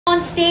On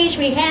stage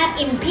we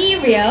have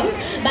Imperium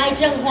by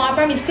Zhenghua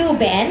Primary School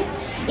Band.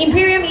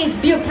 Imperium is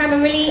built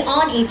primarily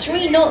on a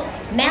 3-note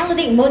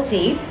melodic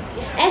motif.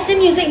 As the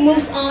music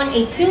moves on,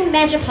 a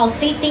 2-measure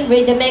pulsating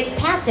rhythmic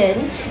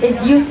pattern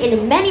is used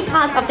in many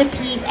parts of the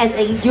piece as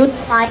a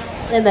unified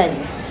element.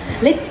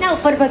 Listen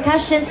out for the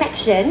percussion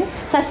section,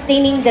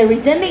 sustaining the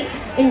rhythmic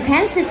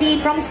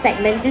intensity from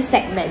segment to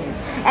segment.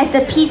 As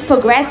the piece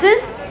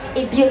progresses,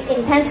 it builds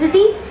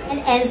intensity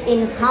and ends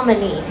in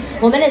harmony.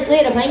 我们的所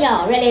有的朋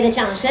友，热烈的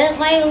掌声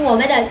欢迎我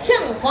们的振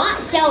华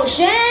小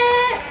学。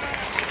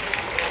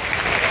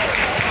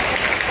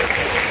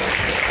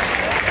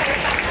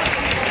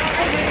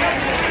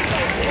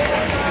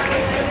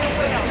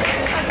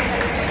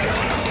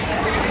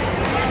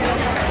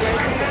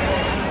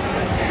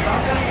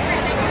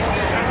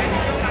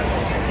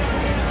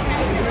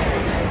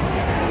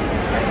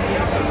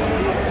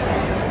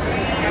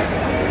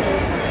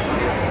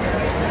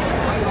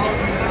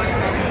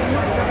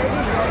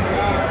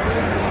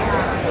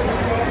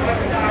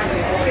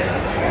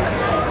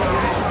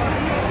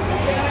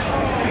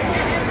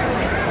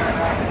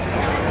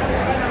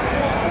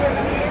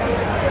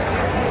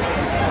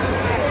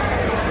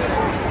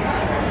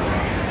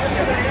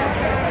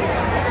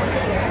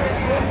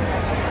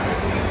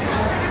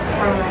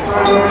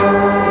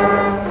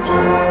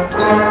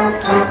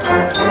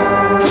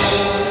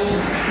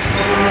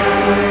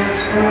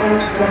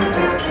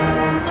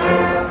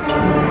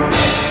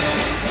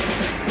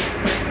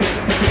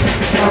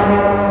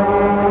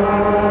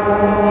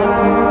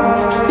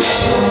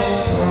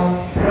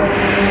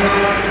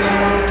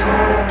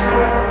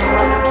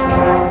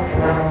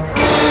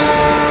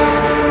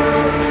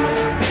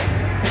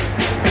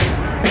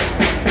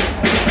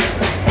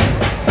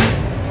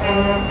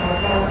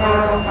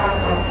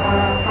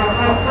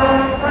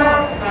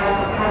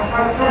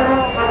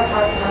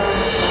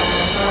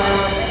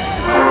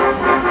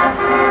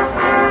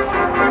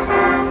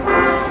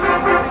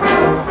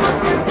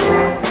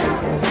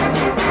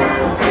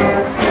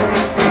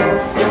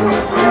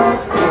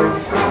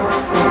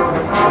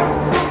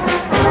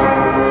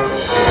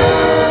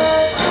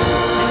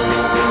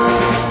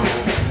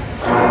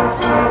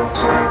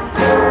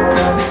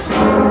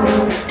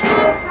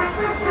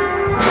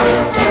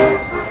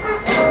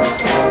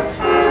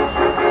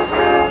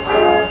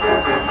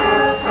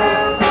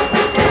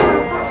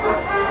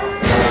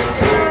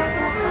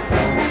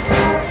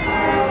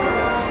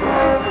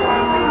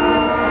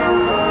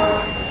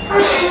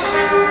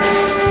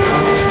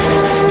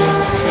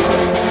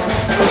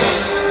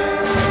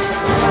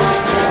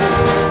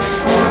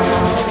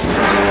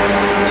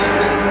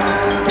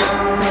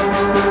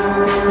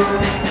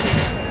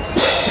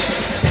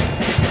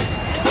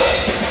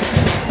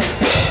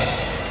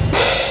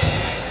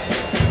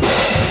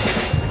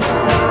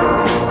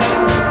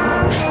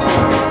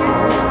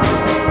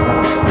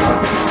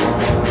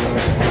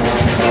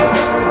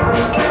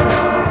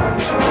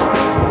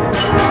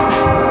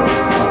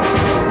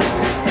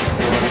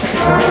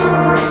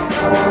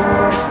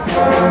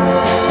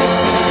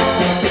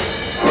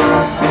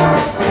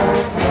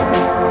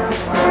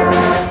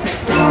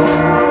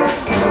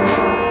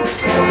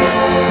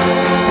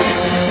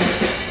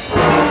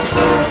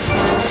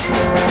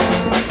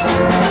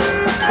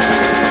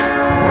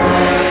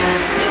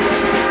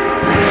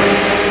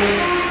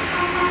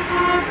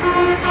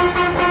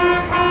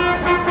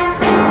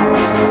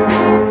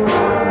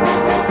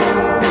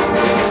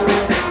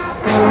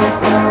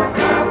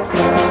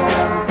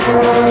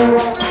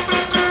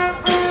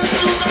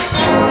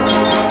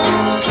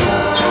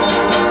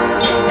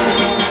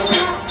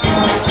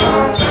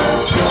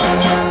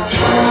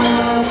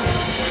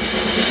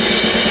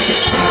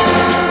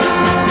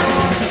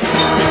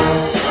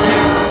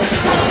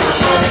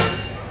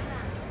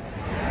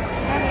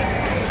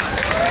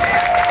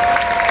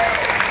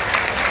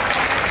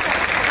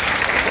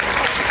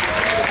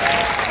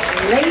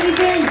Ladies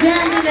and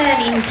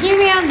gentlemen,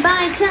 Imperium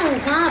by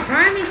Zhenghua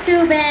Primary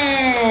School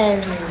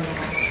Band.